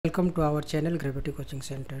Welcome to our channel Gravity Coaching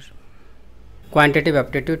Center. Quantitative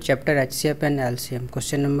Aptitude Chapter HCF and LCM.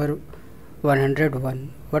 Question number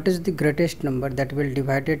 101. What is the greatest number that will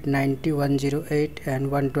divide 90, 108 and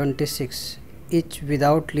 126 each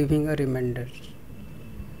without leaving a remainder?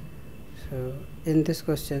 So in this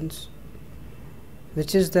questions,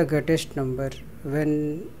 which is the greatest number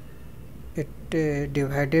when it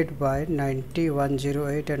divided by 90,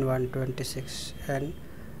 108 and 126 and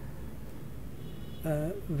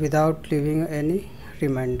without leaving any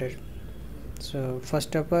remainder? So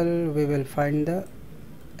first of all, we will find the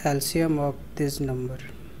LCM of this number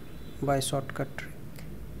by shortcut trick.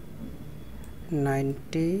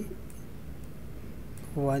 90,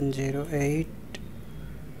 108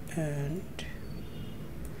 and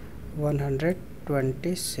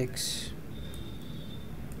 126.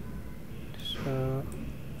 So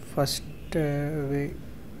first we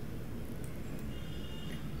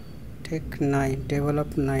take 9,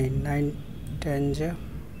 develop 9 tens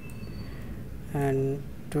and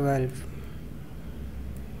 12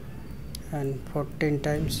 and 14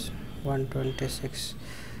 times 126.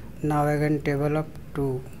 Now again develop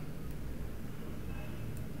 2,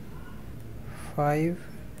 5,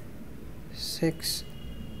 6,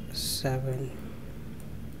 7.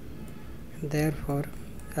 Therefore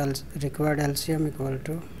required LCM equal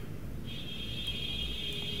to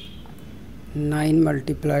 9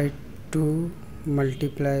 multiply 2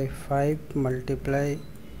 multiply 5 multiply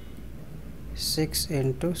 6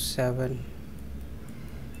 into 7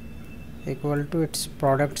 equal to its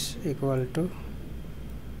products equal to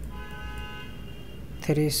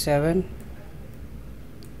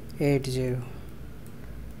 3780.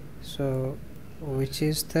 So which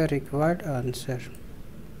is the required answer?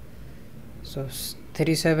 So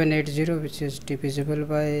 3780, which is divisible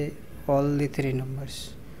by all the three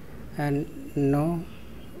numbers and no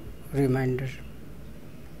remainder.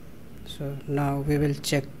 So now we will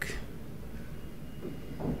check.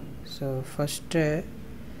 So first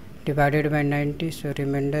divided by 90, so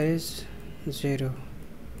remainder is 0,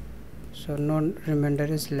 so no remainder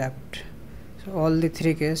is left. So all the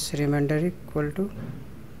three cases remainder equal to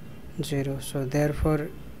 0. So therefore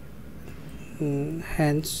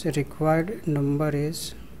hence required number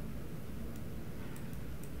is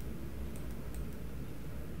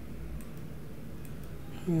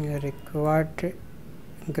required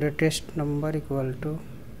greatest number equal to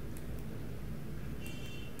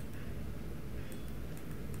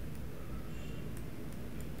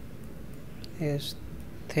is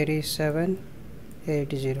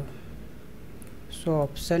 3780. So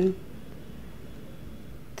option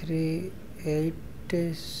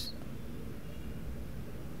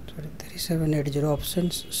 3780,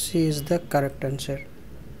 option C is the correct answer.